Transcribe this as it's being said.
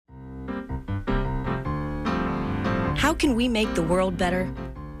How can we make the world better?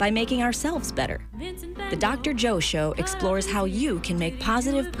 By making ourselves better. The Dr. Joe Show explores how you can make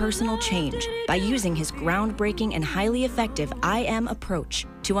positive personal change by using his groundbreaking and highly effective I Am approach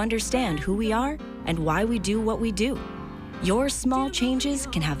to understand who we are and why we do what we do. Your small changes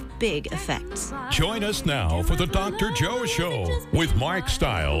can have big effects. Join us now for the Dr. Joe Show with Mark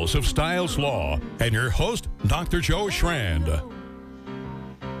Stiles of Stiles Law and your host, Dr. Joe Schrand.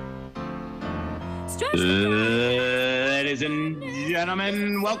 Ladies and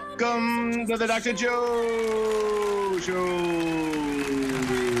gentlemen, welcome to the Dr. Joe Show.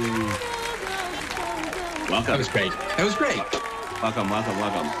 Welcome. That was great. That was great. Welcome.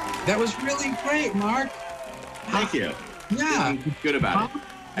 That was really great, Mark. Thank you. Yeah. I'm good about it.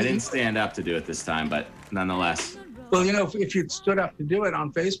 I didn't stand up to do it this time, but nonetheless. Well, you know, if you'd stood up to do it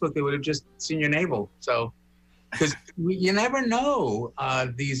on Facebook, they would have just seen your navel. So, because you never know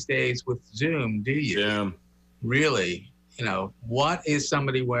these days with Zoom, do you? Zoom. Really, you know, what is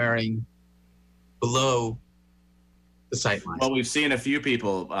somebody wearing below the sightline? Well, we've seen a few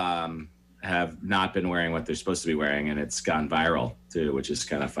people have not been wearing what they're supposed to be wearing, and it's gone viral too, which is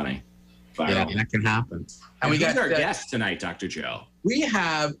kind of funny. Yeah, that can happen. And we got our guest tonight, Dr. Joe. We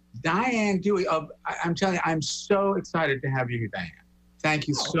have Diane Dewey. I'm telling you, I'm so excited to have you here, Diane. Thank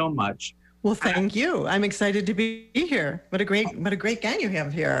you so much. Well, thank you. I'm excited to be here. What a great gang you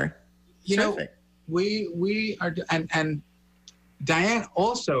have here. You know, we are, and Diane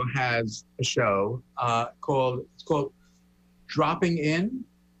also has a show called Dropping In.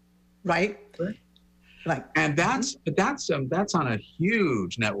 Right. Right. And that's on a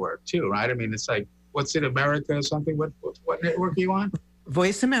huge network too, right? I mean, it's like, what's it, America or something? What network are you on?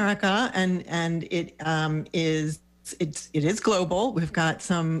 Voice America, and it is global. We've got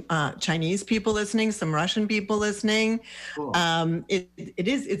some Chinese people listening, some Russian people listening. Cool. It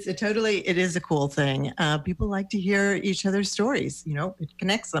is a cool thing. People like to hear each other's stories. You know, it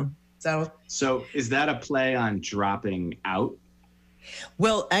connects them. So is that a play on dropping out?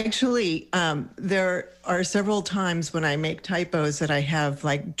 Well, actually, there are several times when I make typos that I have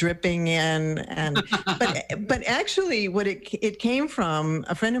like dripping in, but actually, what it came from,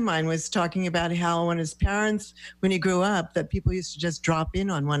 a friend of mine was talking about how when his parents, when he grew up, that people used to just drop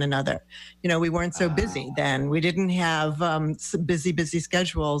in on one another. You know, we weren't so busy then. We didn't have busy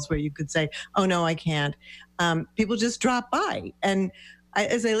schedules where you could say, "Oh no, I can't." People just drop by, and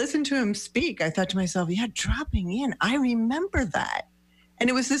as I listened to him speak, I thought to myself, "Yeah, dropping in. I remember that." And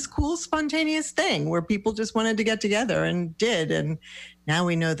it was this cool, spontaneous thing where people just wanted to get together and did. And now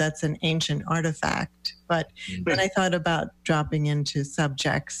we know that's an ancient artifact. But then I thought about dropping into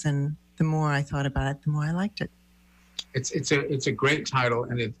subjects, and the more I thought about it, the more I liked it. It's a great title,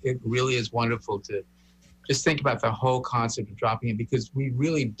 and it really is wonderful to just think about the whole concept of dropping in, because we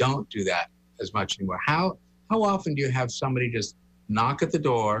really don't do that as much anymore. How often do you have somebody just knock at the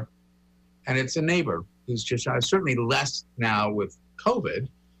door, and it's a neighbor who's just certainly less now with COVID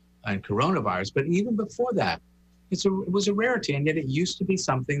and coronavirus, but even before that, it was a rarity, and yet it used to be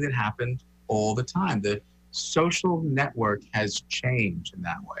something that happened all the time. The social network has changed in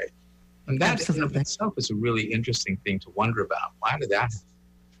that way, and that in of itself is a really interesting thing to wonder about. Why did that happen?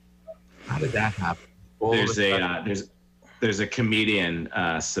 How did that happen? There's a comedian,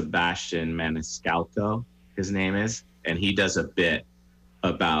 Sebastian Maniscalco, his name is, and he does a bit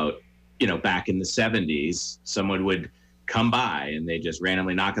about, you know, back in the 70s, someone would come by and they just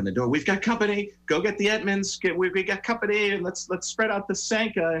randomly knock on the door. We've got company. Go get the Edmonds. We got company, and let's spread out the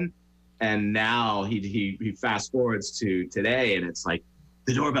Sanka. And now he fast forwards to today, and it's like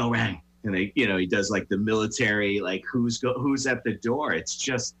the doorbell rang, and he does like the military, like who's at the door.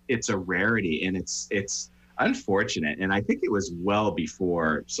 It's a rarity, and it's unfortunate. And I think it was well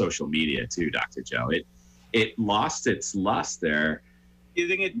before social media too, Dr. Joe. It lost its lust there. Do you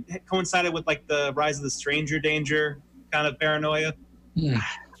think it coincided with like the rise of the stranger danger kind of paranoia? Yeah.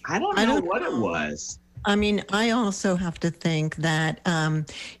 I don't know what it was. I mean, I also have to think that,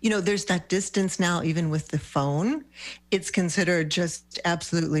 there's that distance now, even with the phone. It's considered just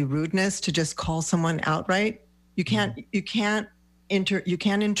absolutely rudeness to just call someone outright. You can't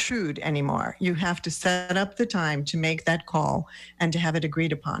intrude anymore. You have to set up the time to make that call and to have it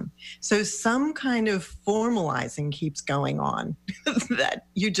agreed upon. So some kind of formalizing keeps going on that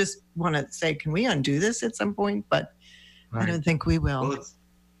you just want to say, can we undo this at some point? But right. I don't think we will. Well,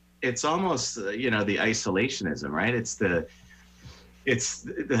 it's almost, the isolationism, right? It's the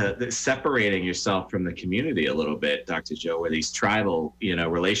separating yourself from the community a little bit, Dr. Joe, where these tribal,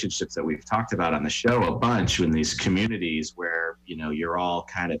 relationships that we've talked about on the show a bunch, in these communities where, you're all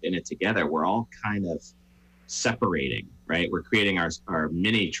kind of in it together, we're all kind of separating, right? We're creating our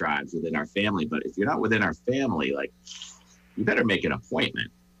mini tribes within our family. But if you're not within our family, like, you better make an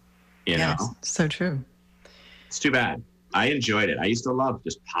appointment, you know? So true. It's too bad. I enjoyed it. I used to love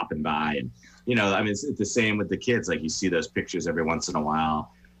just popping by, and, you know, I mean, it's the same with the kids. Like, you see those pictures every once in a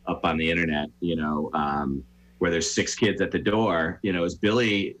while up on the internet, you know, where there's 6 kids at the door. You know, is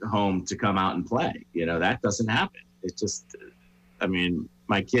Billy home to come out and play? You know, that doesn't happen. It just, I mean,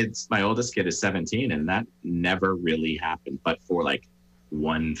 my oldest kid is 17, and that never really happened, but for like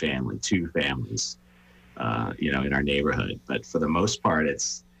one family, 2 families, you know, in our neighborhood. But for the most part,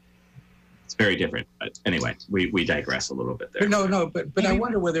 it's very different. But anyway, we digress a little bit there. But I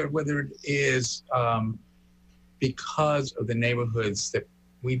wonder whether it is because of the neighborhoods that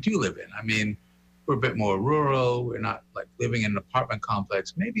we do live in. I mean, we're a bit more rural. We're not like living in an apartment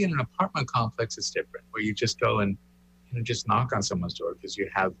complex. Maybe in an apartment complex it's different, where you just go and, you know, just knock on someone's door because you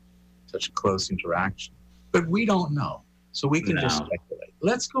have such a close interaction. But we don't know, so we can just speculate.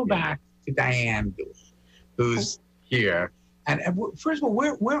 Let's go back to Diane, who's here. And first of all,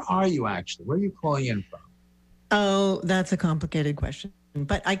 where are you actually? Where are you calling in from? Oh, that's a complicated question,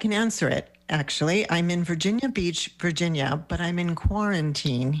 but I can answer it, actually. I'm in Virginia Beach, Virginia, but I'm in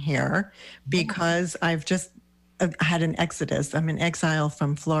quarantine here because I've just had an exodus. I'm in exile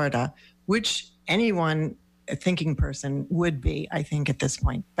from Florida, which anyone, a thinking person, would be, I think, at this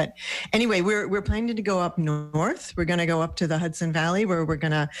point. But anyway, we're planning to go up north. We're going to go up to the Hudson Valley, where we're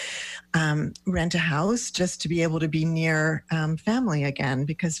going to rent a house just to be able to be near family again,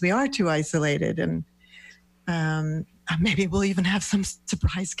 because we are too isolated. And maybe we'll even have some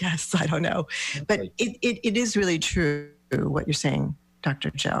surprise guests. I don't know. But it is really true what you're saying, Dr.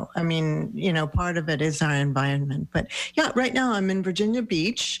 Joe. I mean, you know, part of it is our environment. But yeah, right now I'm in Virginia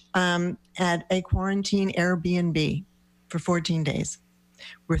Beach at a quarantine Airbnb for 14 days.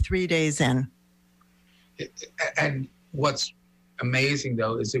 We're 3 days in. And what's amazing,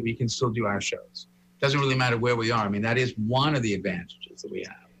 though, is that we can still do our shows. Doesn't really matter where we are. I mean, that is one of the advantages that we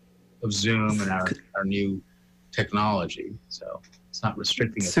have of Zoom and our new technology. So it's not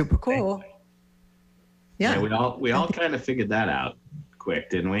restricting us. Super cool. Yeah. We all kind of figured that out quick,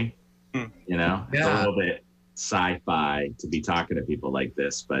 didn't we? You know, it's a little bit sci-fi to be talking to people like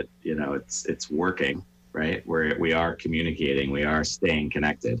this, but, you know, it's working, right? We are communicating, we are staying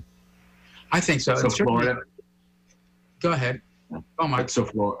connected. I think so. So Florida. Go ahead. Oh my. So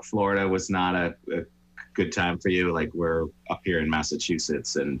Florida was not a good time for you. Like, we're up here in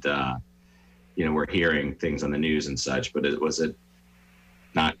Massachusetts, and you know, we're hearing things on the news and such, but was it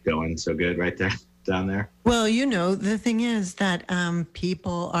not going so good right there? Down there? Well, you know, the thing is that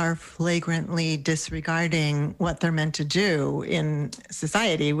people are flagrantly disregarding what they're meant to do in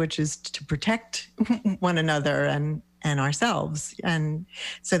society, which is to protect one another and ourselves. And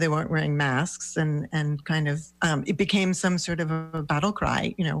so they weren't wearing masks, and kind of it became some sort of a battle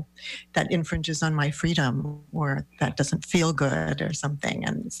cry, you know, that infringes on my freedom, or that doesn't feel good or something.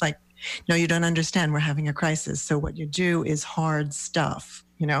 And it's like, no, you don't understand. We're having a crisis. So what you do is hard stuff,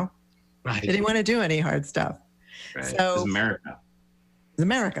 you know? Right. They didn't want to do any hard stuff. Right. So it's America. It's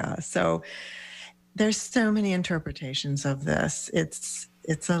America. So there's so many interpretations of this. It's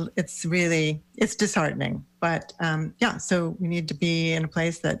really disheartening. But yeah, so we need to be in a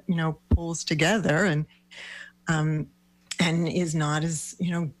place that, you know, pulls together and is not as,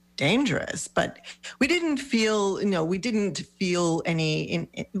 you know, dangerous. But we didn't feel any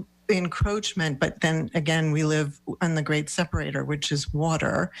encroachment. But then again, we live on the great separator, which is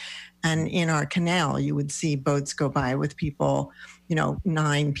water. And in our canal, you would see boats go by with people, you know,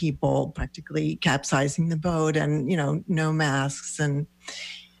 9 people practically capsizing the boat, and, you know, no masks, and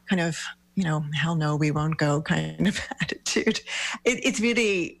kind of, you know, hell no, we won't go kind of attitude. It's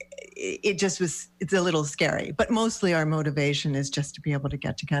really, it's a little scary. But mostly our motivation is just to be able to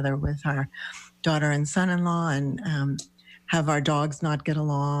get together with our daughter and son-in-law, and have our dogs not get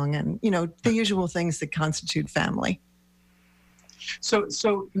along, and, you know, the usual things that constitute family. So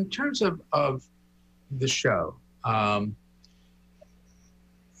in terms of the show,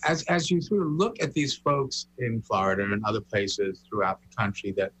 as you sort of look at these folks in Florida and other places throughout the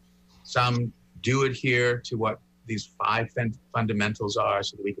country, that some do adhere to what these 5 fundamentals are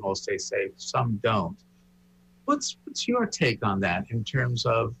so that we can all stay safe, some don't. What's your take on that in terms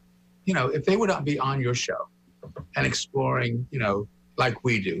of, you know, if they would be on your show and exploring, you know, like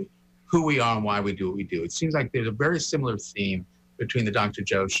we do, who we are and why we do what we do? It seems like there's a very similar theme between the Dr.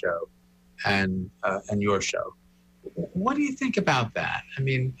 Joe show and your show. What do you think about that? I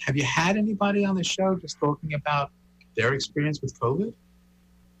mean, have you had anybody on the show just talking about their experience with COVID?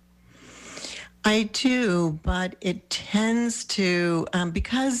 I do, but it tends to,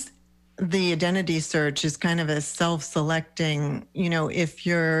 because the identity search is kind of a self-selecting, if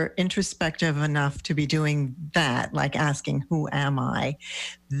you're introspective enough to be doing that, like asking, who am I?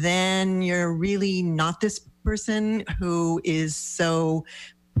 Then you're really not this person who is so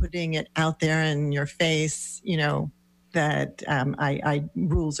putting it out there in your face, that I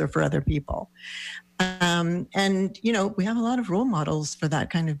rules are for other people. And, we have a lot of role models for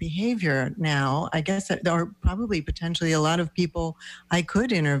that kind of behavior now. I guess there are probably potentially a lot of people I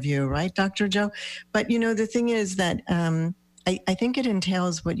could interview, right, Dr. Joe? But, the thing is that I think it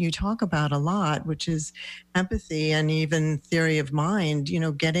entails what you talk about a lot, which is empathy and even theory of mind,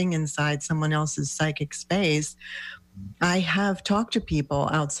 getting inside someone else's psychic space. I have talked to people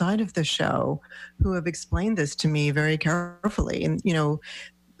outside of the show who have explained this to me very carefully. And,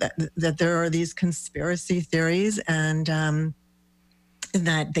 that there are these conspiracy theories and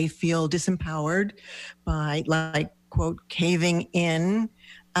that they feel disempowered by, like, quote, caving in.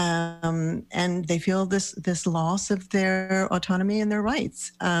 And they feel this loss of their autonomy and their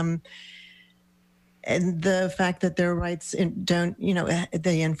rights. And the fact that their rights don't,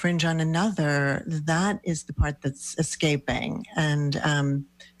 they infringe on another, that is the part that's escaping. And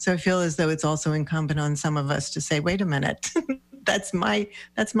so I feel as though it's also incumbent on some of us to say, wait a minute, that's my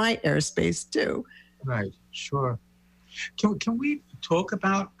airspace too. Right, sure. Can we talk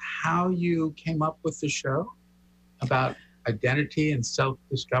about how you came up with the show about identity and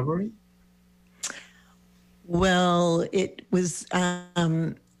self-discovery? Well, it was,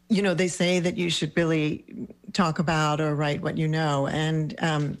 they say that you should really talk about or write what you know. And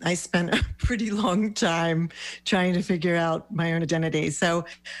I spent a pretty long time trying to figure out my own identity. So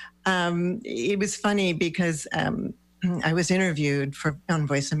it was funny because I was interviewed on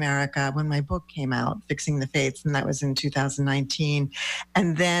Voice America when my book came out, Fixing the Fates, and that was in 2019.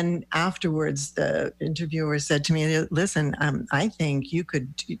 And then afterwards, the interviewer said to me, listen, I think you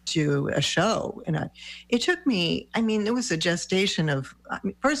could do a show. And it took me, it was a gestation of,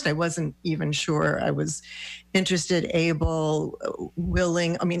 first, I wasn't even sure I was interested, able,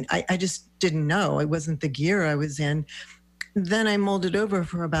 willing. I just didn't know. It wasn't the gear I was in. Then I molded over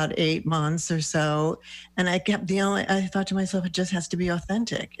for about 8 months or so. And I thought to myself, it just has to be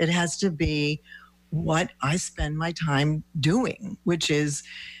authentic. It has to be what I spend my time doing, which is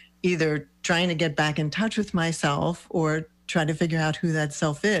either trying to get back in touch with myself or try to figure out who that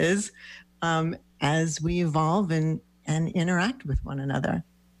self is as we evolve and interact with one another.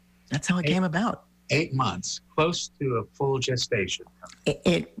 That's how it came about. 8 months, close to a full gestation.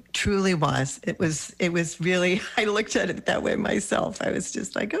 It truly was. It was really, I looked at it that way myself. I was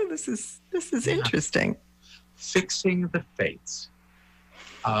just like, oh, this is interesting. Fixing the Fates.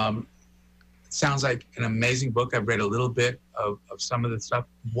 Sounds like an amazing book. I've read a little bit of some of the stuff.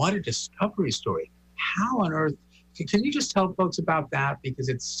 What a discovery story. How on earth, can you just tell folks about that? Because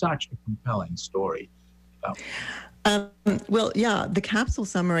it's such a compelling story. Well, yeah, the capsule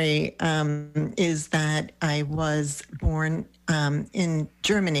summary is that I was born in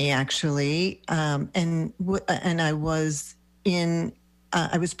Germany, actually, and I was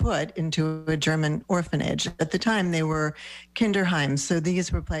put into a German orphanage. At the time, they were Kinderheims, so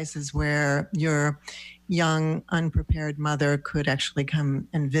these were places where your young, unprepared mother could actually come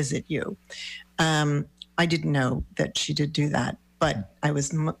and visit you. I didn't know that she did do that, but I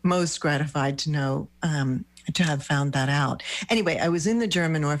was most gratified to know to have found that out. Anyway, I was in the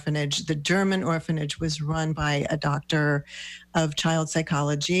German orphanage. The German orphanage was run by a doctor of child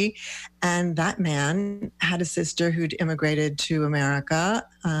psychology, and that man had a sister who'd immigrated to America,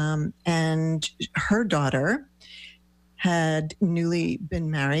 and her daughter had newly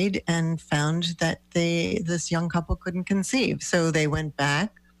been married and found that this young couple couldn't conceive. So they went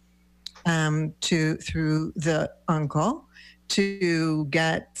back through the uncle to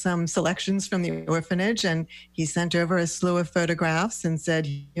get some selections from the orphanage, and he sent over a slew of photographs and said,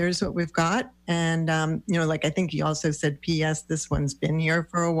 here's what we've got. And, I think he also said, P.S., this one's been here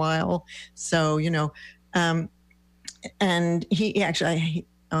for a while. So, and he actually,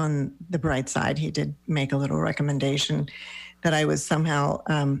 on the bright side, he did make a little recommendation that I was somehow,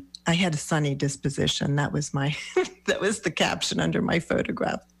 I had a sunny disposition. That was that was the caption under my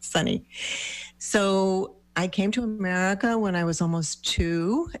photograph, sunny. So I came to America when I was almost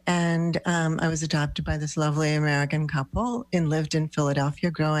 2, and I was adopted by this lovely American couple and lived in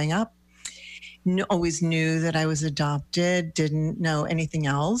Philadelphia growing up. Always knew that I was adopted, didn't know anything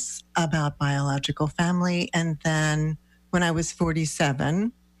else about biological family. And then when I was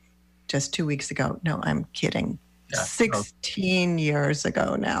 47, just 2 weeks ago, no, I'm kidding, Yeah. 16 years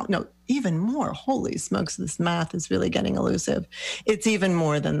ago now. No, even more. Holy smokes, this math is really getting elusive. It's even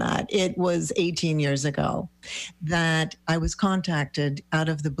more than that. It was 18 years ago that I was contacted out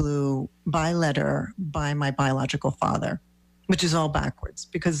of the blue by letter by my biological father, which is all backwards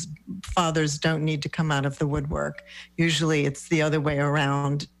because fathers don't need to come out of the woodwork. Usually it's the other way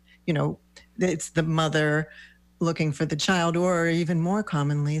around. You know, it's the mother looking for the child, or even more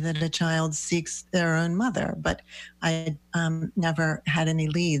commonly that a child seeks their own mother. But I never had any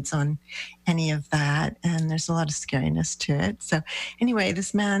leads on any of that, and there's a lot of scariness to it. So anyway,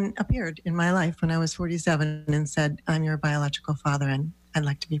 this man appeared in my life when I was 47 and said, I'm your biological father, and I'd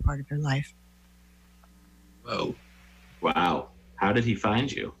like to be part of your life. Whoa. Wow. How did he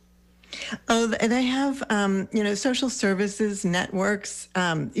find you? Oh, they have, social services networks.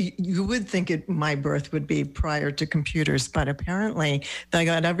 You would think my birth would be prior to computers, but apparently they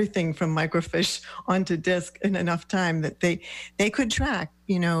got everything from microfiche onto disk in enough time that they could track.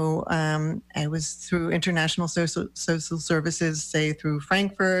 I was through international social services, say through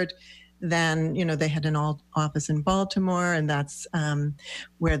Frankfurt. Then, they had an office in Baltimore, and that's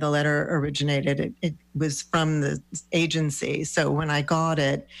where the letter originated. It was from the agency. So when I got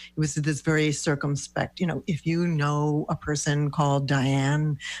it, it was this very circumspect, if you know a person called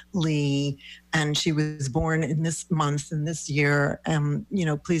Diane Lee, and she was born in this month and this year,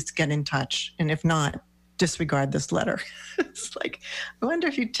 please get in touch. And if not, disregard this letter. It's like, I wonder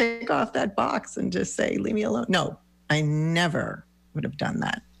if you take off that box and just say, leave me alone. No, I never would have done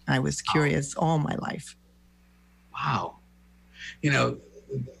that. I was curious all my life. Wow. The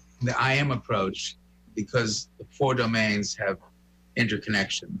I am approach, because the 4 domains have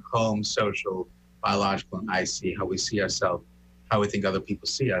interconnection: home, social, biological, and IC, how we see ourselves, how we think other people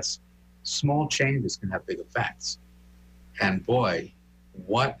see us. Small changes can have big effects. And boy,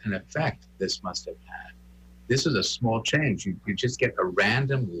 what an effect this must have had. This is a small change. You just get a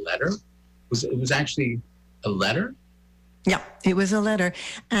random letter. It was actually a letter? Yeah, it was a letter.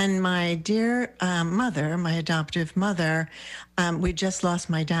 And my dear mother, my adoptive mother, we just lost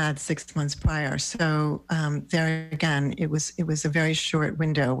my dad 6 months prior. So there again, it was a very short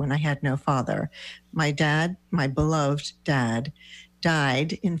window when I had no father. My dad, my beloved dad,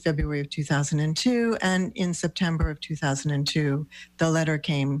 died in February of 2002. And in September of 2002, the letter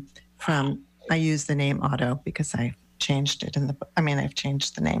came from, I use the name Otto because I changed it I've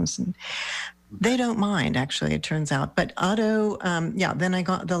changed the names, and they don't mind, actually, it turns out. But Otto, then I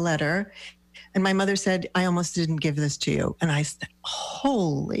got the letter, and my mother said, I almost didn't give this to you. And I said,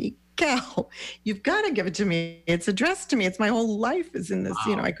 holy cow, you've got to give it to me. It's addressed to me. It's my whole life is in this.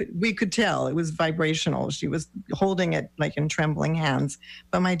 Wow. We could tell it was vibrational. She was holding it like in trembling hands.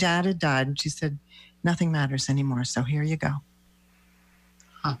 But my dad had died, and she said, nothing matters anymore. So here you go.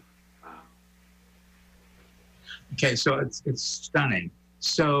 Huh. Okay, so it's stunning.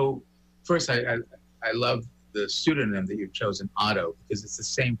 So first, I love the pseudonym that you've chosen, Otto, because it's the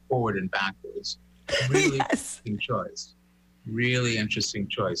same forward and backwards. Really interesting choice. Really interesting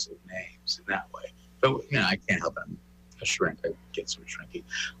choice of names in that way. But, I can't help it. I'm a shrink. I get sort of shrinky.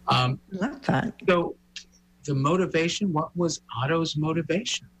 Love that. So the motivation, what was Otto's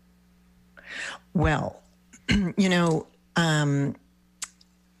motivation? Well,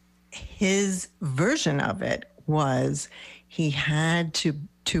 his version of it was he had to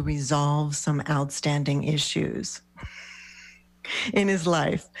resolve some outstanding issues in his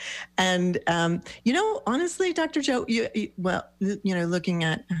life. And, honestly, Dr. Joe, looking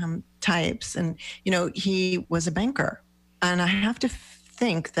at types, and, he was a banker. And I have to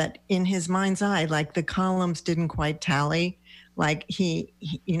think that in his mind's eye, like the columns didn't quite tally. Like he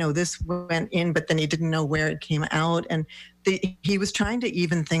this went in, but then he didn't know where it came out. And he was trying to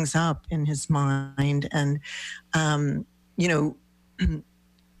even things up in his mind. And,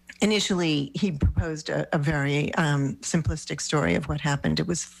 initially, he proposed a very simplistic story of what happened. It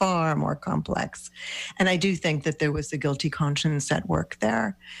was far more complex. And I do think that there was a guilty conscience at work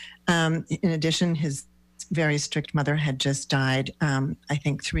there. In addition, his very strict mother had just died, I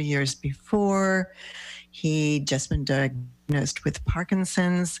think 3 years before. He'd just been diagnosed with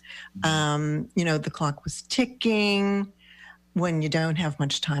Parkinson's. The clock was ticking. When you don't have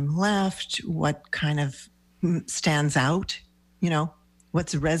much time left, what kind of stands out,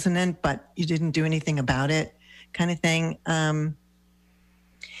 what's resonant, but you didn't do anything about it, kind of thing. And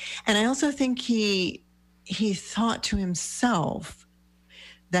I also think he thought to himself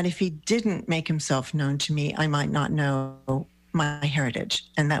that if he didn't make himself known to me, I might not know my heritage.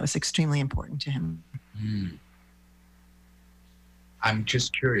 And that was extremely important to him. I'm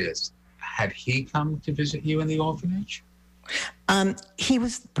just curious, had he come to visit you in the orphanage? He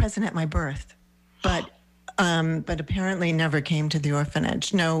was present at my birth, but but apparently never came to the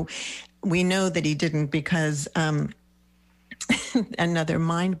orphanage. No, we know that he didn't because another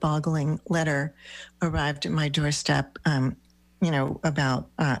mind-boggling letter arrived at my doorstep, about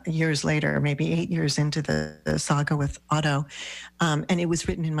years later, maybe 8 years into the saga with Otto. And it was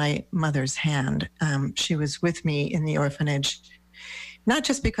written in my mother's hand. She was with me in the orphanage, not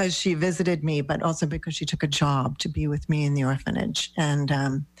just because she visited me, but also because she took a job to be with me in the orphanage.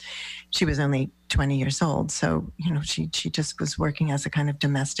 And she was only 20 years old. So, she just was working as a kind of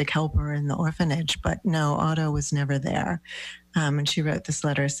domestic helper in the orphanage. But no, Otto was never there. And she wrote this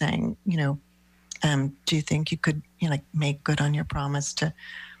letter saying, do you think you could, make good on your promise to,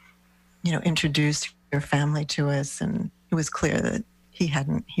 introduce your family to us? And it was clear that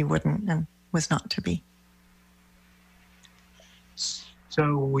he wouldn't, and was not to be.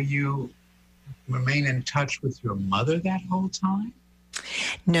 So will you remain in touch with your mother that whole time?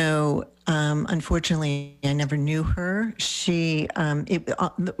 No, unfortunately, I never knew her.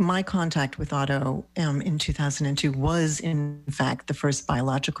 My contact with Otto in 2002 was, in fact, the first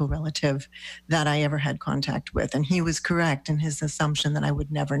biological relative that I ever had contact with. And he was correct in his assumption that I would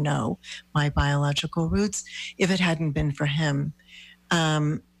never know my biological roots if it hadn't been for him.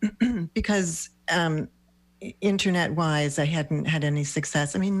 Because internet-wise, I hadn't had any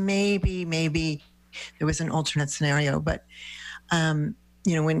success. I mean, maybe there was an alternate scenario, but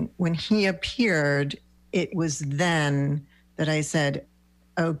when he appeared, it was then that I said,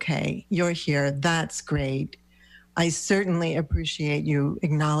 okay, you're here. That's great. I certainly appreciate you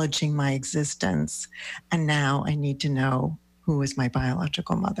acknowledging my existence. And now I need to know who is my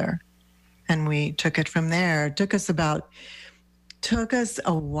biological mother. And we took it from there. It took us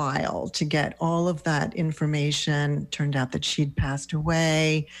a while to get all of that information. Turned out that she'd passed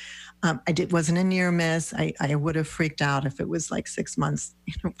away. Wasn't a near miss. I would have freaked out if it was like 6 months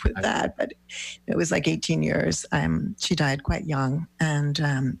with that, but it was like 18 years. She died quite young.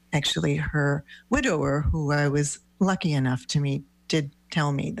 And actually her widower, who I was lucky enough to meet, did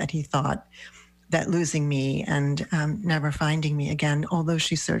tell me that he thought that losing me and never finding me again, although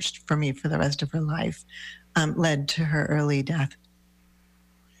she searched for me for the rest of her life, led to her early death.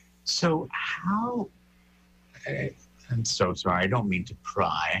 So I'm so sorry. I don't mean to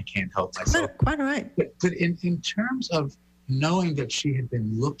pry. I can't help myself. Quite all right. But in terms of knowing that she had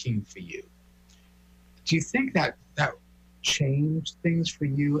been looking for you, do you think that changed things for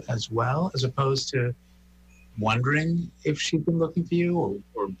you as well, as opposed to wondering if she'd been looking for you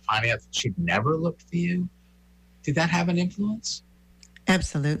or finding out that she'd never looked for you? Did that have an influence?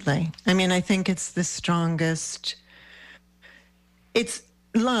 Absolutely. I mean, I think it's the strongest.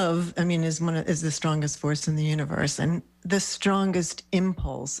 Love, is the strongest force in the universe. And the strongest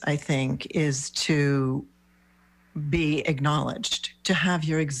impulse, I think, is to be acknowledged, to have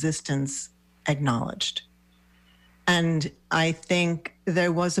your existence acknowledged. And I think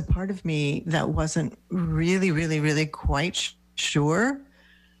there was a part of me that wasn't really, really, really quite sure.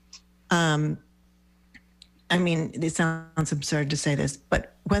 It sounds absurd to say this,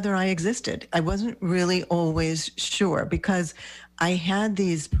 but whether I existed, I wasn't really always sure, because I had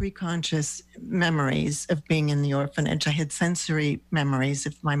these preconscious memories of being in the orphanage. I had sensory memories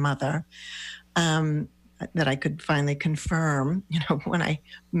of my mother that I could finally confirm, when I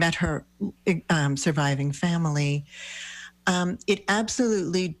met her surviving family. It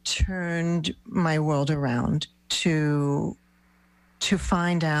absolutely turned my world around to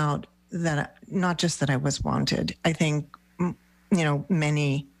find out that not just that I was wanted. I think,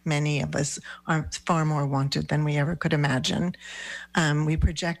 many of us are far more wanted than we ever could imagine. We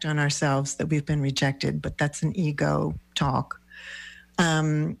project on ourselves that we've been rejected, but that's an ego talk.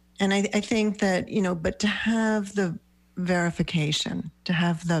 And I think that, but to have the verification, to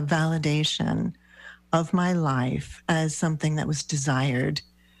have the validation of my life as something that was desired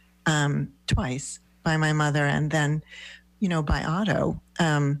twice by my mother and then, by Otto,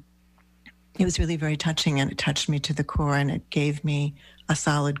 it was really very touching, and it touched me to the core, and it gave me a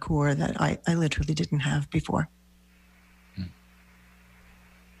solid core that I literally didn't have before.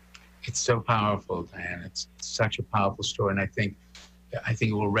 It's so powerful, Diane. It's such a powerful story, and I think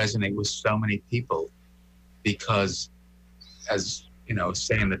it will resonate with so many people because, as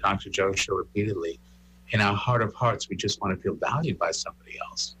saying the Dr. Joe Show repeatedly, in our heart of hearts, we just want to feel valued by somebody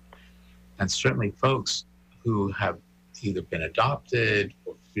else. And certainly folks who have either been adopted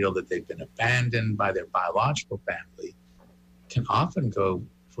or feel that they've been abandoned by their biological family can often go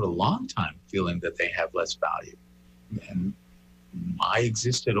for a long time feeling that they have less value. And I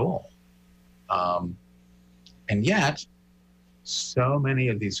exist at all. And yet, so many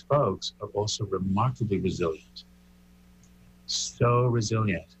of these folks are also remarkably resilient. So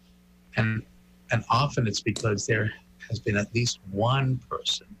resilient. And And often it's because there has been at least one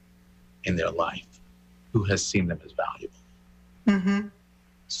person in their life who has seen them as valuable. Mm-hmm.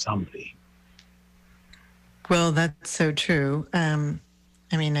 Somebody. Well, that's so true. I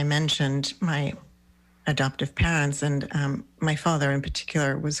mean, I mentioned my adoptive parents, and my father in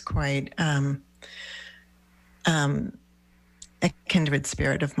particular was quite a kindred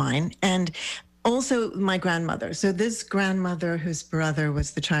spirit of mine. And also my grandmother. So this grandmother, whose brother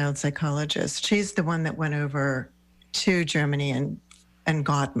was the child psychologist, she's the one that went over to Germany and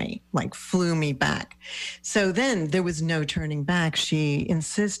got me, like flew me back. So then there was no turning back. She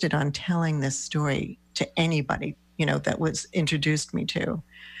insisted on telling this story to anybody, that was introduced me to.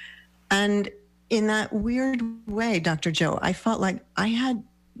 And in that weird way, Dr. Joe, I felt like I had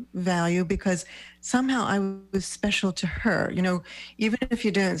value because somehow I was special to her. Even if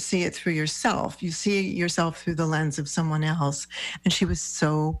you don't see it through yourself, you see yourself through the lens of someone else. And she was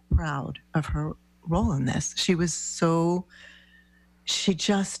so proud of her role in this.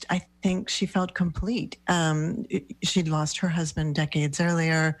 I think she felt complete. She'd lost her husband decades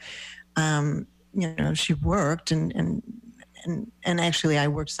earlier. She worked and actually I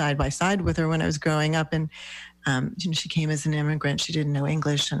worked side by side with her when I was growing up. And she came as an immigrant. She didn't know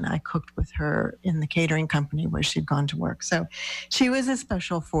English, and I cooked with her in the catering company where she'd gone to work. So she was a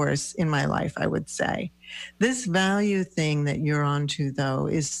special force in my life, I would say. This value thing that you're onto, though,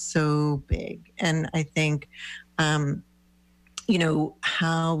 is so big. And I think,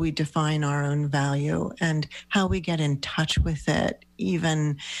 how we define our own value and how we get in touch with it,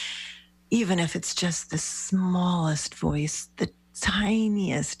 even if it's just the smallest voice, the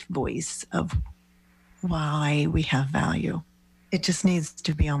tiniest voice of why we have value. It just needs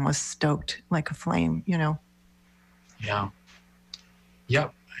to be almost stoked like a flame, Yeah.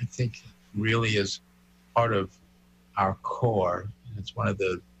 Yep. I think it really is part of our core. It's one of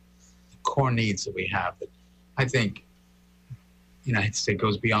the core needs that we have. But I think, it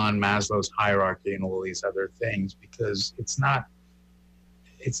goes beyond Maslow's hierarchy and all these other things, because it's not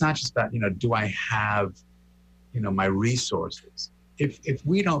just that, do I have, my resources? If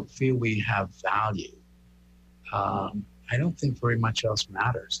we don't feel we have value, I don't think very much else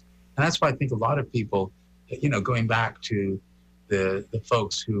matters. And that's why I think a lot of people, going back to the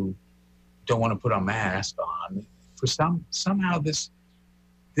folks who don't want to put a mask on, for somehow this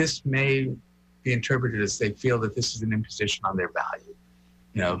may be interpreted as they feel that this is an imposition on their value.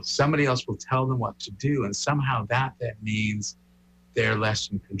 Somebody else will tell them what to do, and somehow that means they're less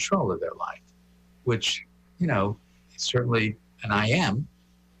in control of their life, which, certainly an I am.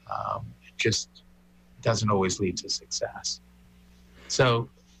 It just doesn't always lead to success. So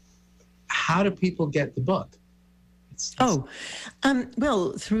how do people get the book?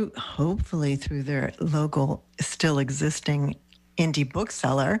 Hopefully through their local, still existing indie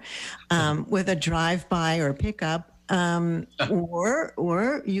bookseller, with a drive-by or pickup,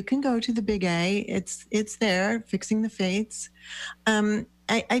 or you can go to the Big A. It's there, Fixing the Fates.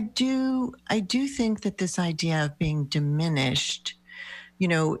 I do think that this idea of being diminished,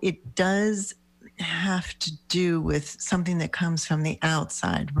 it does have to do with something that comes from the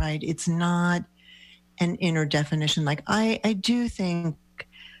outside, right? It's not an inner definition. Like I do think,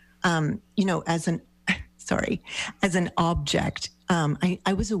 as an object,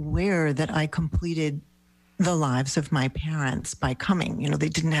 I was aware that I completed the lives of my parents by coming. They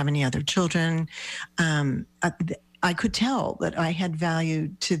didn't have any other children. I could tell that I had value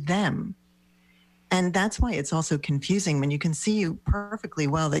to them. And that's why it's also confusing when you can see perfectly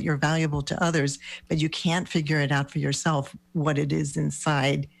well that you're valuable to others, but you can't figure it out for yourself, what it is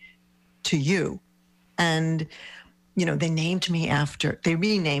inside to you. And, they renamed me.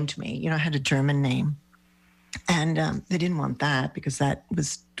 I had a German name. And they didn't want that because that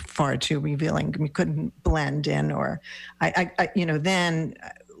was far too revealing. We couldn't blend in, or then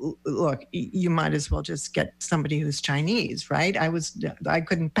look, you might as well just get somebody who's Chinese, right? I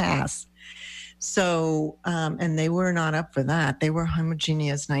couldn't pass. So, and they were not up for that. They were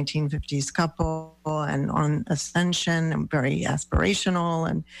homogeneous 1950s couple and on ascension and very aspirational.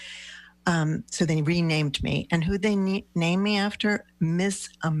 And so they renamed me. And who they named me after? Miss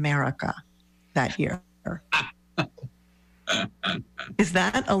America that year. Is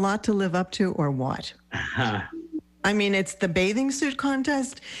that a lot to live up to, or what? I mean, it's the bathing suit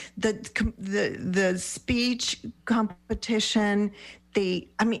contest, the speech competition,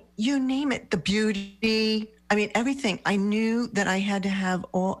 you name it, the beauty. I mean, everything. I knew that I had to have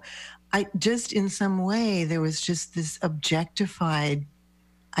in some way, there was just this objectified,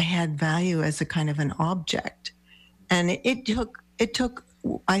 I had value as a kind of an object. And it took,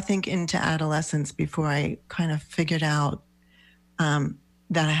 I think, into adolescence before I kind of figured out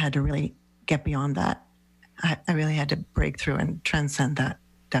that I had to really get beyond that. I really had to break through and transcend that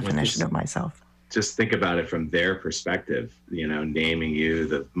definition of myself. Just think about it from their perspective, naming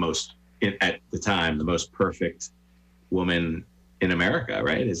you at the time, the most perfect woman in America,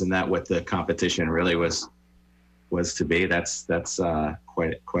 right? Isn't that what the competition really was to be? That's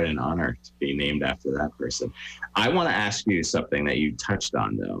quite an honor to be named after that person. I want to ask you something that you touched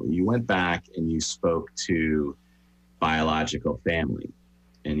on, though. You went back and you spoke to biological family,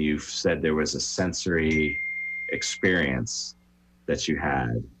 and you said there was a sensory experience that you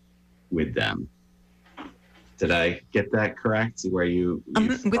had with them. Did I get that correct? Where you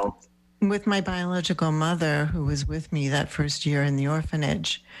felt... with my biological mother, who was with me that first year in the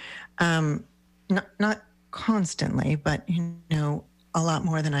orphanage, not constantly, but a lot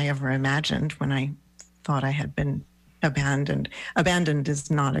more than I ever imagined when I thought I had been abandoned. Abandoned is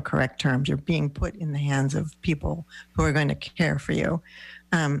not a correct term. You're being put in the hands of people who are going to care for you.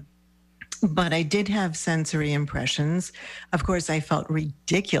 But I did have sensory impressions. Of course, I felt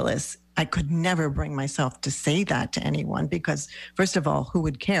ridiculous. I could never bring myself to say that to anyone because, first of all, who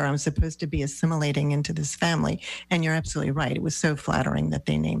would care? I'm supposed to be assimilating into this family. And you're absolutely right. It was so flattering that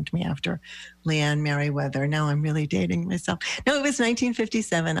they named me after Leanne Merriweather. Now I'm really dating myself. No, it was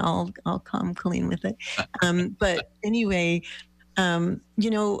 1957. I'll come clean with it. But anyway,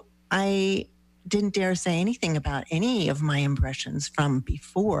 I didn't dare say anything about any of my impressions from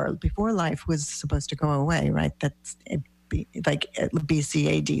before life was supposed to go away, right? That's like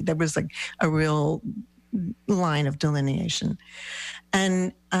BCAD. There was like a real line of delineation.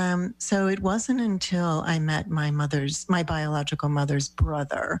 And so it wasn't until I met my biological mother's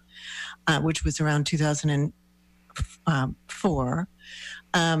brother, which was around 2004,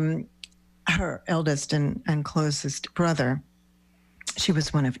 her eldest and closest brother. She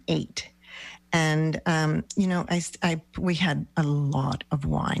was one of 8. And, we had a lot of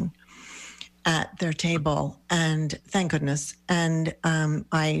wine at their table, and thank goodness. And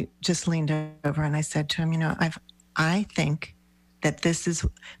I just leaned over and I said to him, I think that this is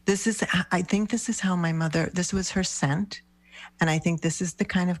how my mother, this was her scent. And I think this is the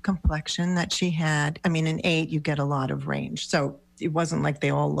kind of complexion that she had. I mean, in 8, you get a lot of range. So it wasn't like they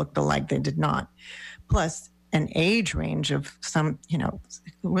all looked alike. They did not. Plus an age range of some,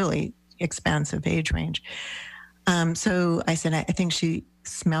 really expansive age range. So I said, I think she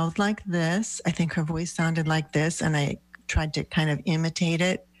smelled like this. I think her voice sounded like this. And I tried to kind of imitate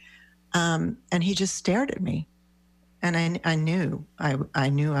it. And he just stared at me. And I knew I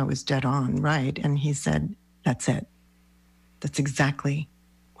was dead on, right? And he said, that's it. That's exactly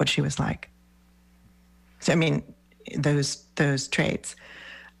what she was like. So, I mean, those traits.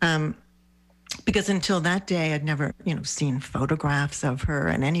 Because until that day, I'd never, seen photographs of her.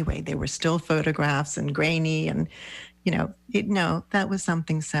 And anyway, they were still photographs and grainy. And, that was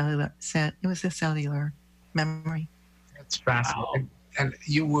something cellular. It was a cellular memory. That's fascinating. Wow. And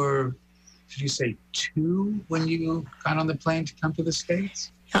you were, did you say 2 when you got on the plane to come to the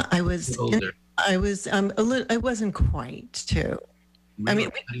States? I was older. I wasn't quite 2. Really? I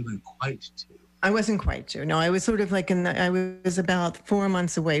mean, not even quite 2. I wasn't quite 2. No, I was sort of like I was about 4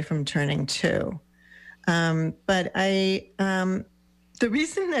 months away from turning 2. But the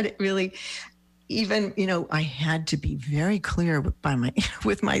reason that it really, even, I had to be very clear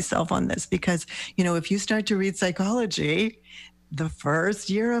with myself on this, because, if you start to read psychology, the first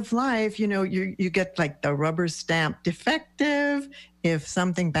year of life, you get like the rubber stamp defective if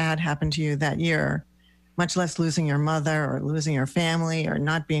something bad happened to you that year, much less losing your mother or losing your family or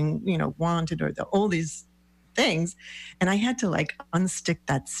not being, wanted or all these things. And I had to like unstick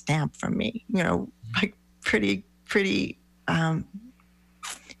that stamp from me, like pretty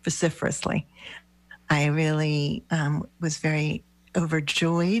vociferously. I really was very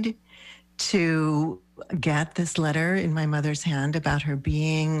overjoyed to get this letter in my mother's hand about her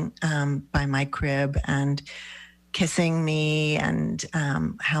being by my crib and kissing me and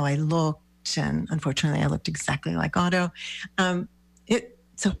how I looked. And unfortunately, I looked exactly like Otto.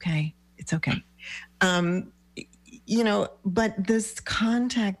 It's okay. It's okay. But this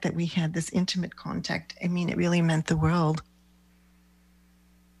contact that we had, this intimate contact, I mean, it really meant the world.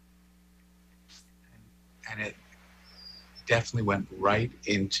 And it definitely went right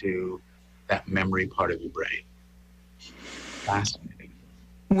into that memory part of your brain. Fascinating.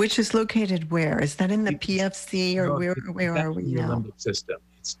 Which is located where? Is that in the PFC or where are we now? Limbic system.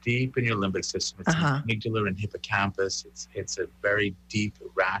 It's deep in your limbic system. It's amygdala and hippocampus. It's a very deep,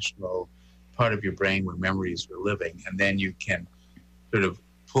 rational part of your brain where memories are living. And then you can sort of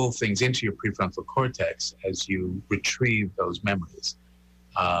pull things into your prefrontal cortex as you retrieve those memories.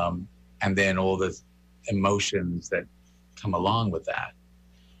 And then all the emotions that come along with that.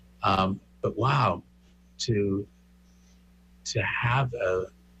 But wow, to have an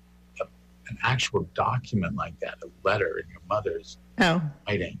actual document like that, a letter in your mother's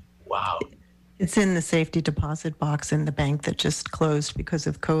writing. Wow. It's in the safety deposit box in the bank that just closed because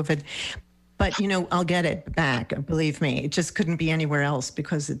of COVID. But, you know, I'll get it back. Believe me, it just couldn't be anywhere else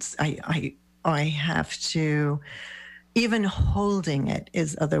because I have to, even holding it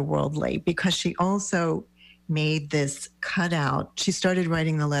is otherworldly, because she also made this cutout. She started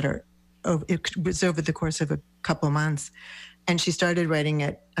writing the letter. It was over the course of a couple of months. And she started writing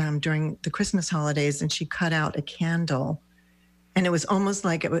it during the Christmas holidays, and she cut out a candle. And it was almost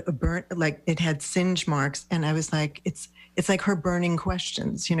like it was burnt, like it had singe marks. And I was like, it's like her burning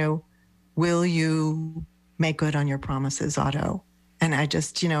questions, you know, will you make good on your promises, Otto? And I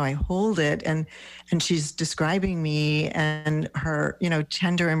just, you know, I hold it, and she's describing me and her, you know,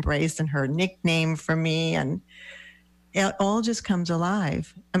 tender embrace and her nickname for me, and it all just comes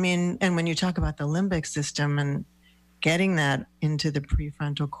alive. I mean, and when you talk about the limbic system and getting that into the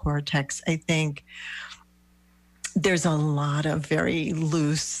prefrontal cortex, I think there's a lot of very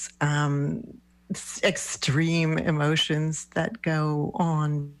loose, extreme emotions that go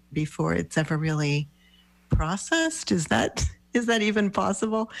on before it's ever really processed. Is that even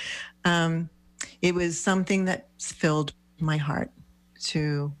possible? It was something that filled my heart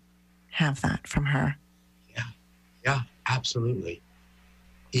to have that from her. Yeah, absolutely.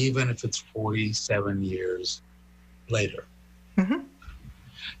 Even if it's 47 years later. Mm-hmm.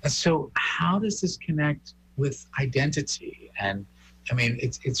 And so how does this connect with identity? And I mean,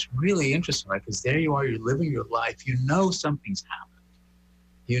 it's really interesting, right? Because there you are, you're living your life, you know something's happened.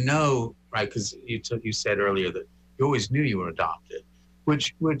 You know, right? Because you said earlier that you always knew you were adopted,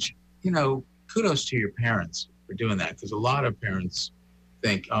 which you know, kudos to your parents for doing that, because a lot of parents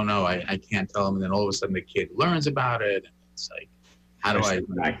think, oh no, I can't tell them, and then all of a sudden the kid learns about it, and it's like, how do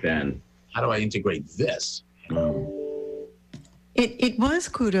I integrate this? You know? It was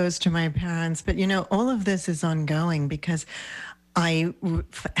kudos to my parents, but you know, all of this is ongoing because I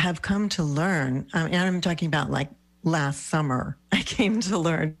have come to learn, and I'm talking about like last summer, I came to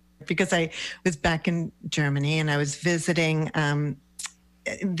learn because I was back in Germany and I was visiting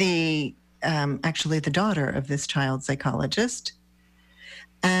actually the daughter of this child psychologist.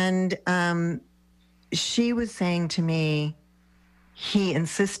 And she was saying to me, he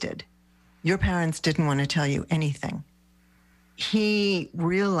insisted, your parents didn't want to tell you anything. He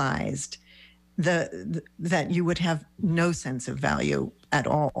realized that you would have no sense of value at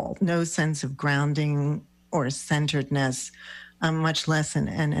all, no sense of grounding or centeredness, much less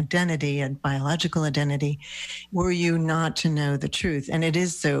an identity, a biological identity, were you not to know the truth. And it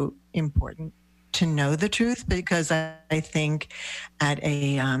is so important to know the truth, because I think at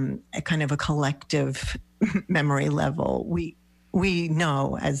a kind of a collective memory level, we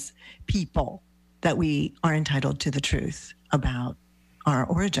know as people that we are entitled to the truth about our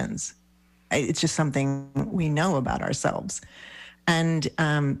origins. It's just something we know about ourselves. And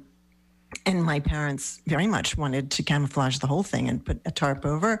my parents very much wanted to camouflage the whole thing and put a tarp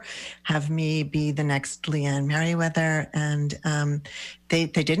over, have me be the next Leanne Merriweather. And they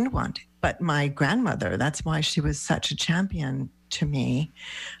didn't want it. But my grandmother, that's why she was such a champion to me.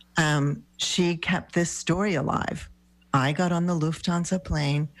 She kept this story alive. I got on the Lufthansa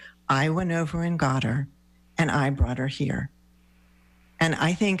plane, I went over and got her, and I brought her here. And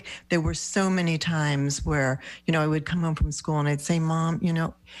I think there were so many times where, you know, I would come home from school and I'd say, Mom, you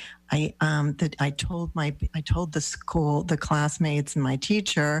know, I told the school, the classmates and my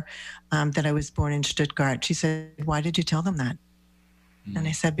teacher that I was born in Stuttgart. She said, why did you tell them that? And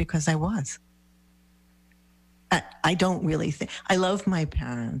I said, because I was. I don't really think, I love my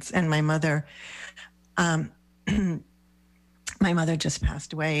parents and my mother. My mother just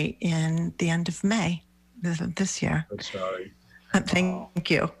passed away in the end of May this year. I'm sorry.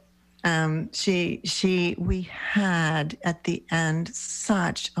 Thank you. We had at the end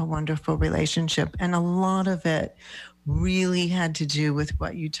such a wonderful relationship, and a lot of it really had to do with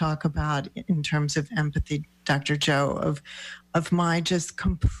what you talk about in terms of empathy, Dr. Joe, of my just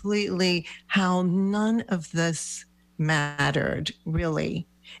completely how none of this mattered really,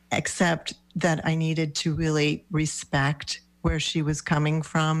 except that I needed to really respect where she was coming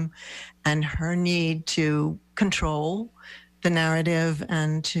from and her need to control the narrative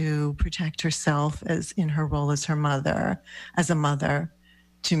and to protect herself as in her role as her mother, as a mother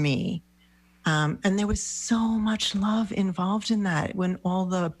to me. And there was so much love involved in that when all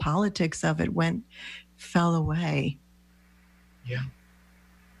the politics of it fell away. Yeah.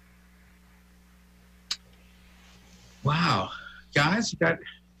 Wow. Guys, you got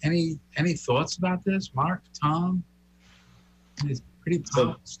any thoughts about this? Mark, Tom? Pretty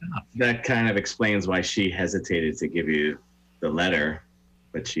powerful stuff. That kind of explains why she hesitated to give you the letter,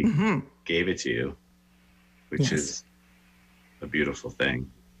 but she gave it to you, which is a beautiful thing.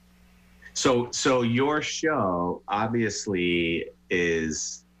 So your show obviously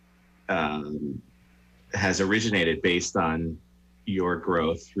is has originated based on your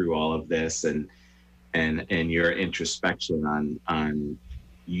growth through all of this and your introspection on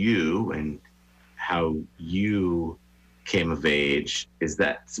you and how you came of age.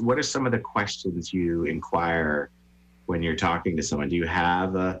 What are some of the questions you inquire when you're talking to someone? Do you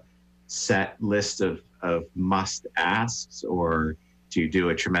have a set list of must asks, or do you do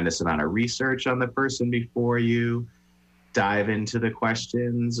a tremendous amount of research on the person before you dive into the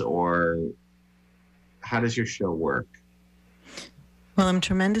questions, or how does your show work? Well, I'm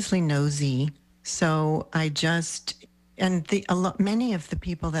tremendously nosy, so many of the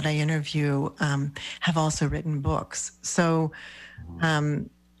people that I interview have also written books. So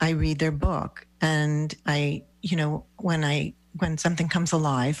I read their book, and when something comes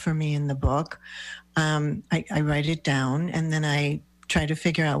alive for me in the book, I write it down, and then I try to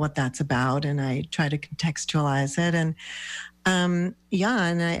figure out what that's about, and I try to contextualize it. And I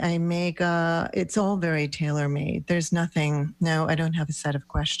make it's all very tailor-made. There's nothing, no, I don't have a set of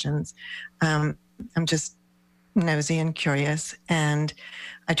questions. I'm just nosy and curious, and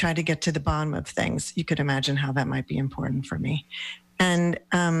I try to get to the bottom of things. You could imagine how that might be important for me. And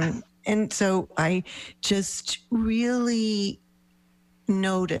so I just really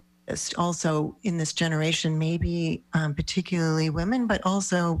noticed also in this generation, maybe particularly women, but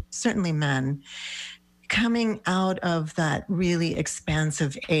also certainly men, coming out of that really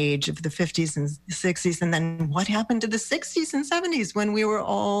expansive age of the 50s and 60s. And then what happened to the 60s and 70s when we were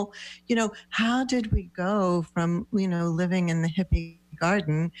all, how did we go from, living in the hippie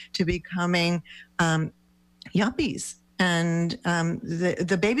garden to becoming yuppies and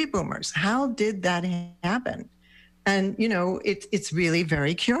the baby boomers? How did that happen? And, it's really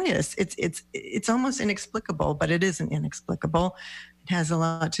very curious. It's almost inexplicable, but it isn't inexplicable. It has a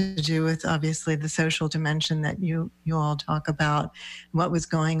lot to do with, obviously, the social dimension that you all talk about, what was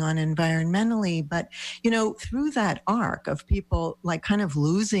going on environmentally. But, through that arc of people like kind of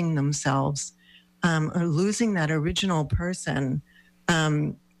losing themselves or losing that original person,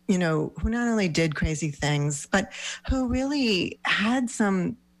 who not only did crazy things, but who really had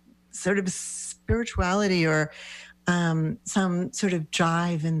some sort of spirituality or some sort of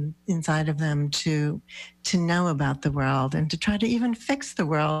drive inside of them to know about the world and to try to even fix the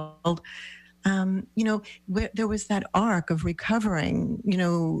world. Where there was that arc of recovering,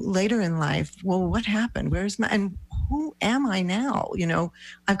 later in life. Well, what happened? And who am I now?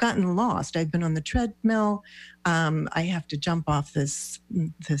 I've gotten lost. I've been on the treadmill. I have to jump off this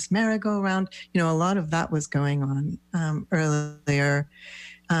merry-go-round. A lot of that was going on earlier.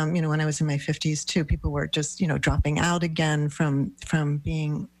 When I was in my 50s too, people were just, dropping out again from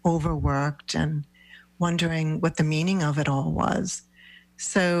being overworked and wondering what the meaning of it all was.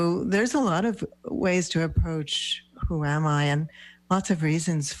 So there's a lot of ways to approach who am I, and lots of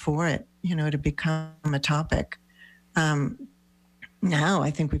reasons for it, to become a topic. Now I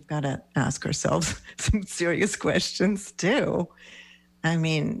think we've got to ask ourselves some serious questions too. I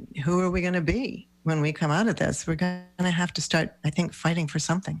mean, who are we going to be? When we come out of this, we're going to have to start, I think, fighting for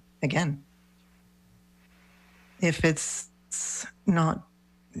something again. If it's not,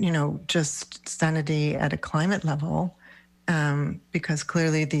 just sanity at a climate level, because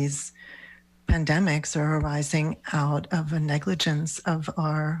clearly these pandemics are arising out of a negligence of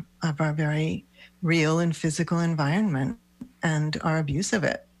our very real and physical environment and our abuse of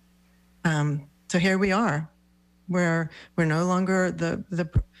it. So here we are. We're no longer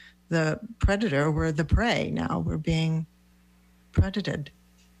the predator, we're the prey now. We're being predated.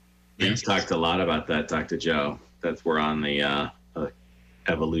 You've talked a lot about that, Dr. Joe, that we're on the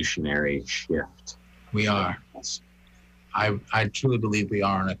evolutionary shift. We are. I truly believe we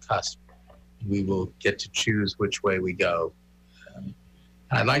are on a cusp. We will get to choose which way we go.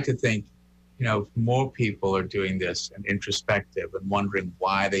 I'd like to think, more people are doing this and introspective and wondering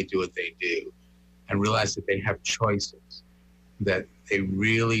why they do what they do and realize that they have choices, that they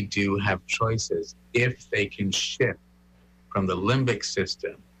really do have choices if they can shift from the limbic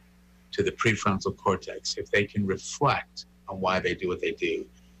system to the prefrontal cortex, if they can reflect on why they do what they do,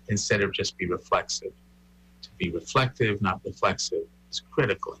 instead of just be reflexive. To be reflective, not reflexive, is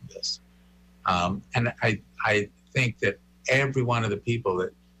critical in this. And I think that every one of the people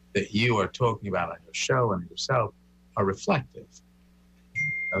that you are talking about on your show and yourself are reflective.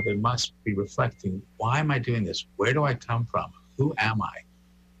 They must be reflecting, why am I doing this? Where do I come from? Who am I?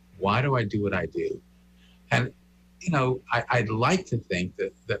 Why do I do what I do? And I'd like to think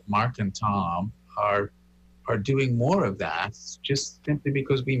that Mark and Tom are doing more of that, just simply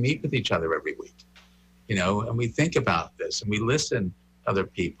because we meet with each other every week, and we think about this and we listen to other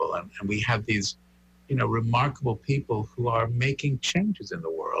people, and we have these, remarkable people who are making changes in the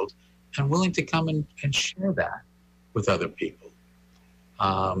world and willing to come and share that with other people.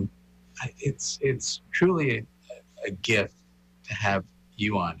 It's truly a gift to have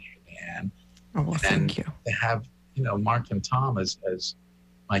you on here, Diane. Oh, well, thank you. To have, Mark and Tom as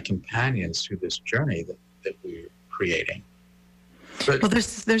my companions through this journey that we're creating. But, well,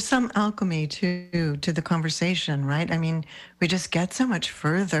 there's some alchemy to the conversation, right? I mean, we just get so much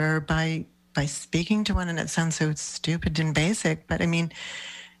further by speaking to one, and it sounds so stupid and basic, but I mean,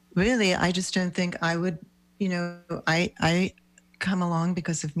 really, I just don't think I would, I come along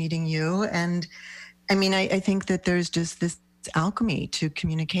because of meeting you. And I mean, I think that there's just this alchemy to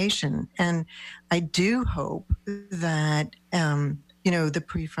communication. And I do hope that, the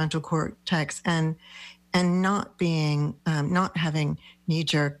prefrontal cortex and not being, not having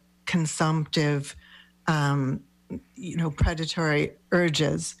knee-jerk consumptive, predatory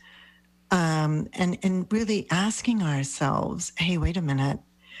urges, and really asking ourselves, hey, wait a minute.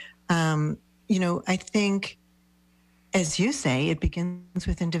 I think, as you say, it begins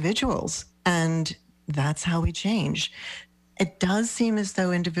with individuals, and that's how we change. It does seem as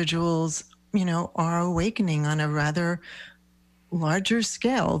though individuals, are awakening on a rather larger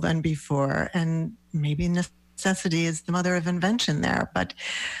scale than before, and maybe necessity is the mother of invention there. But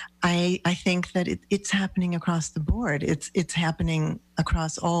I think that it's happening across the board. It's happening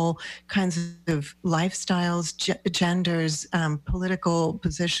across all kinds of lifestyles, genders, political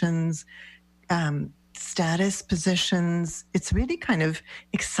positions, status positions. It's really kind of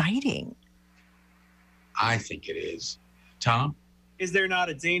exciting. I think it is. Tom? Is there not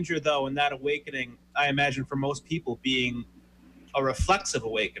a danger, though, in that awakening, I imagine for most people, being a reflexive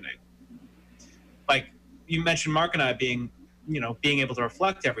awakening? Like you mentioned Mark and I being able to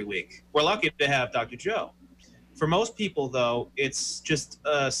reflect every week. We're lucky to have Dr. Joe. For most people, though, it's just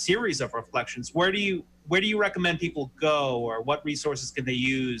a series of reflections. Where do you recommend people go, or what resources can they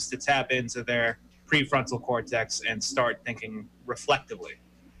use to tap into their prefrontal cortex and start thinking reflectively?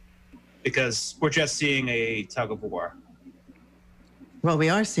 Because we're just seeing a tug of war. Well, we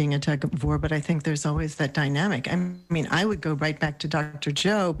are seeing a tug of war, but I think there's always that dynamic. I mean, I would go right back to Dr.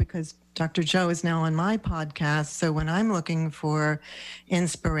 Joe, because Dr. Joe is now on my podcast. So when I'm looking for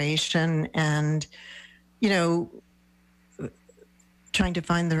inspiration and, trying to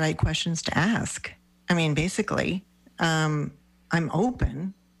find the right questions to ask, I mean, basically, I'm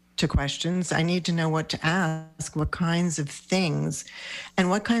open to questions. I need to know what to ask, what kinds of things, and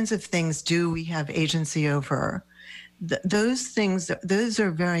what kinds of things do we have agency over? Those things, those are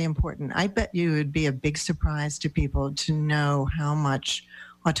very important. I bet you it would be a big surprise to people to know how much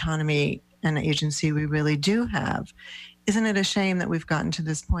autonomy and agency we really do have. Isn't it a shame that we've gotten to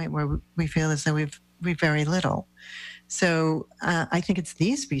this point where we feel as though we've very little? So I think it's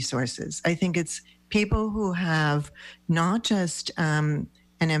these resources. I think it's people who have not just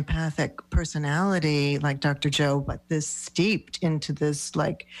an empathic personality like Dr. Joe, but this steeped into this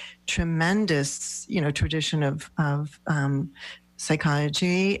like tremendous, tradition of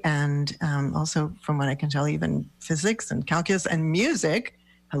psychology and also, from what I can tell, even physics and calculus and music.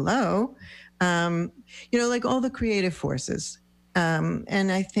 Hello, like all the creative forces.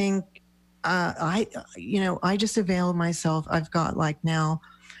 And I think I just avail myself. I've got like now,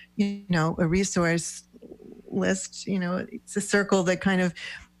 a resource list. It's a circle that kind of,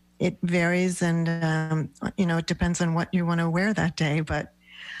 it varies, and it depends on what you want to wear that day, but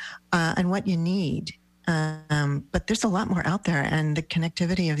and what you need. But there's a lot more out there, and the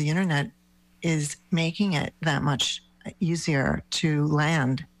connectivity of the internet is making it that much easier to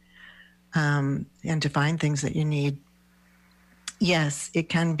land and to find things that you need. Yes, it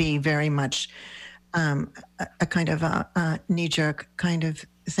can be very much a kind of a knee-jerk kind of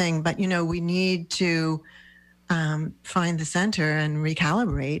thing, but we need to find the center and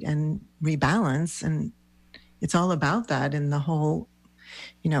recalibrate and rebalance, and it's all about that in the whole,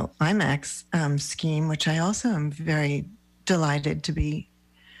 IMAX scheme, which I also am very delighted to be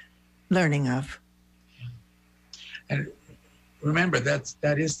learning of. And remember,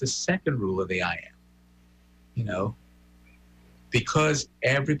 that is the second rule of the I am. Because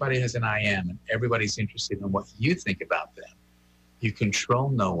everybody has an I am and everybody's interested in what you think about them. You control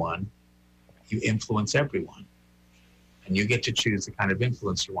no one, you influence everyone. And you get to choose the kind of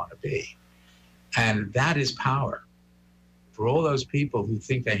influence you want to be. And that is power. For all those people who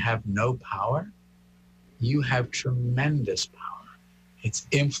think they have no power, you have tremendous power. It's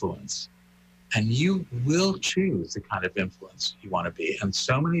influence. And you will choose the kind of influence you want to be. And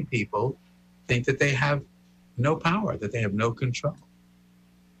so many people think that they have no power, that they have no control,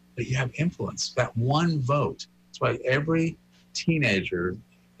 that you have influence. That one vote. That's why every teenager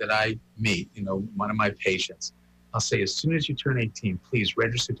that I meet, one of my patients, I'll say, as soon as you turn 18, please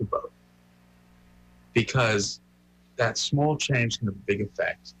register to vote. Because that small change can have a big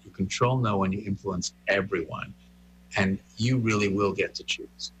effect. You control no one, you influence everyone. And you really will get to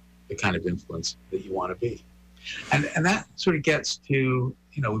choose the kind of influence that you want to be. And that sort of gets to,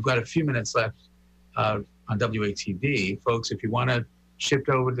 we've got a few minutes left on WATD. Folks, if you want to shift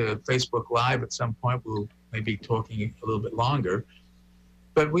over to Facebook Live at some point, we'll maybe be talking a little bit longer.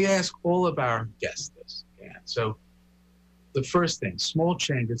 But we ask all of our guests this. Yeah. So the first thing, small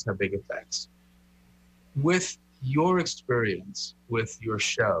changes have big effects. With your experience with your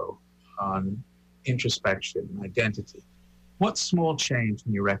show on introspection and identity, what small change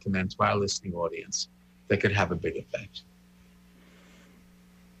can you recommend to our listening audience that could have a big effect?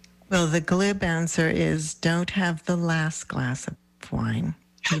 Well, the glib answer is don't have the last glass of wine.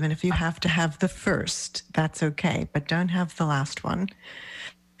 Even if you have to have the first, that's okay, but don't have the last one.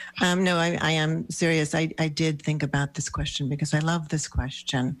 No, I am serious. I did think about this question because I love this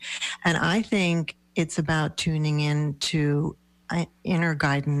question. And I think it's about tuning in to inner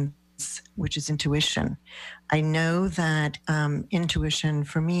guidance, which is intuition. I know that intuition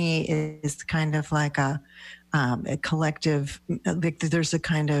for me is kind of like a collective, like there's a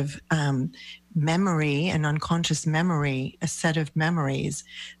kind of memory, an unconscious memory, a set of memories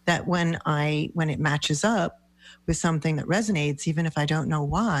that when it matches up with something that resonates, even if I don't know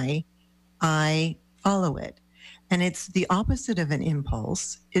why, I follow it. And it's the opposite of an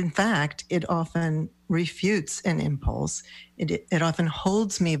impulse. In fact, it often refutes an impulse. It often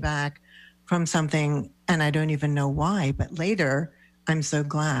holds me back from something, and I don't even know why, but later I'm so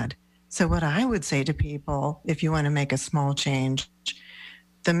glad. So what I would say to people, if you want to make a small change,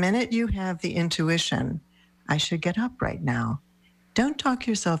 the minute you have the intuition, I should get up right now, don't talk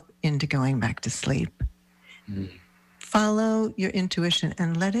yourself into going back to sleep. Follow your intuition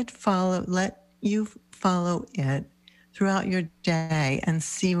and let you follow it throughout your day and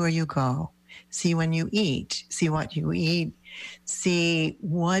see where you go. See when you eat, see what you eat, see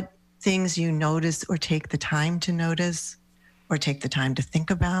what things you notice or take the time to notice or take the time to think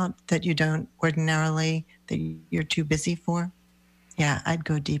about that you don't ordinarily, that you're too busy for. Yeah, I'd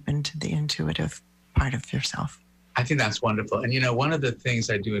go deep into the intuitive part of yourself. I think that's wonderful. And one of the things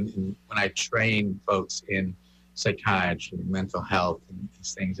I do when I train folks in psychiatry, mental health, and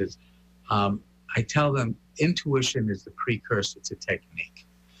these things is I tell them intuition is the precursor to technique.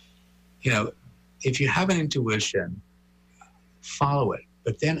 If you have an intuition, follow it,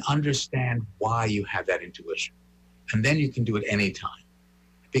 but then understand why you have that intuition. And then you can do it anytime.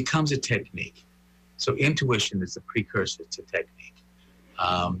 It becomes a technique. So intuition is the precursor to technique.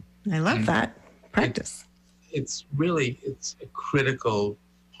 I love that. Practice. It's a critical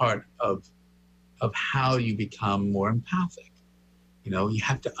part of how you become more empathic. You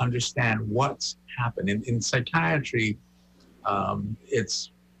have to understand what's happened. In psychiatry,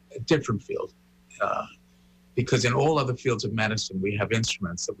 it's a different field. Because in all other fields of medicine, we have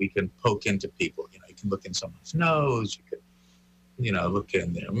instruments that we can poke into people. You can look in someone's nose, you can, look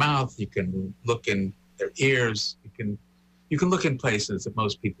in their mouth, you can look in their ears, you can look in places that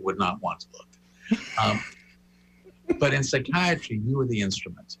most people would not want to look. But in psychiatry, you are the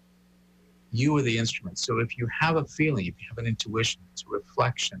instrument. You are the instrument. So if you have a feeling, if you have an intuition, it's a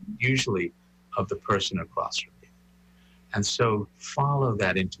reflection, usually, of the person across from you. And so follow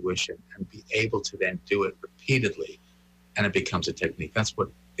that intuition and be able to then do it repeatedly, and it becomes a technique. That's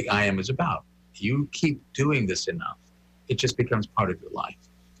what the I Am is about. You keep doing this enough, it just becomes part of your life.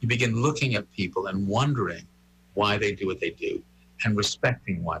 You begin looking at people and wondering why they do what they do and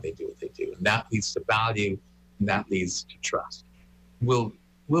respecting why they do what they do. And that leads to value, and that leads to trust. We'll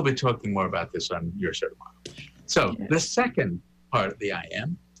be talking more about this on your show tomorrow. So the second part of the I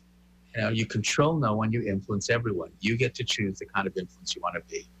Am, you control no one, you influence everyone. You get to choose the kind of influence you want to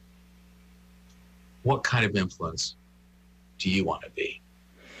be. What kind of influence do you want to be?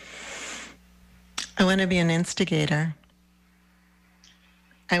 I want to be an instigator.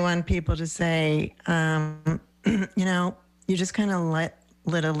 I want people to say, you just kind of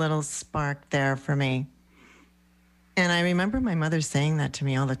lit a little spark there for me. And I remember my mother saying that to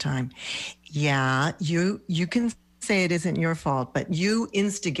me all the time. Yeah, you can say it isn't your fault, but you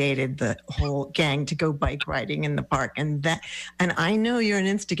instigated the whole gang to go bike riding in the park. And I know you're an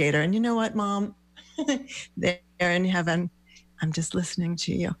instigator. And you know what, Mom? There in heaven, I'm just listening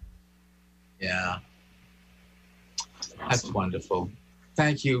to you. Yeah. That's wonderful.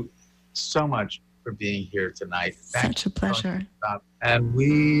 Thank you. so much for being here tonight. Such a pleasure. And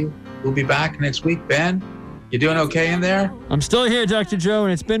we will be back next week. Ben, you doing okay in there? I'm still here, Dr. Joe,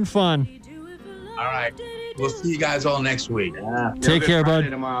 and it's been fun. All right. We'll see you guys all next week. Yeah. Take care, bud.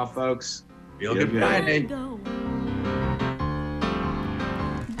 Tomorrow, folks. Feel good Friday.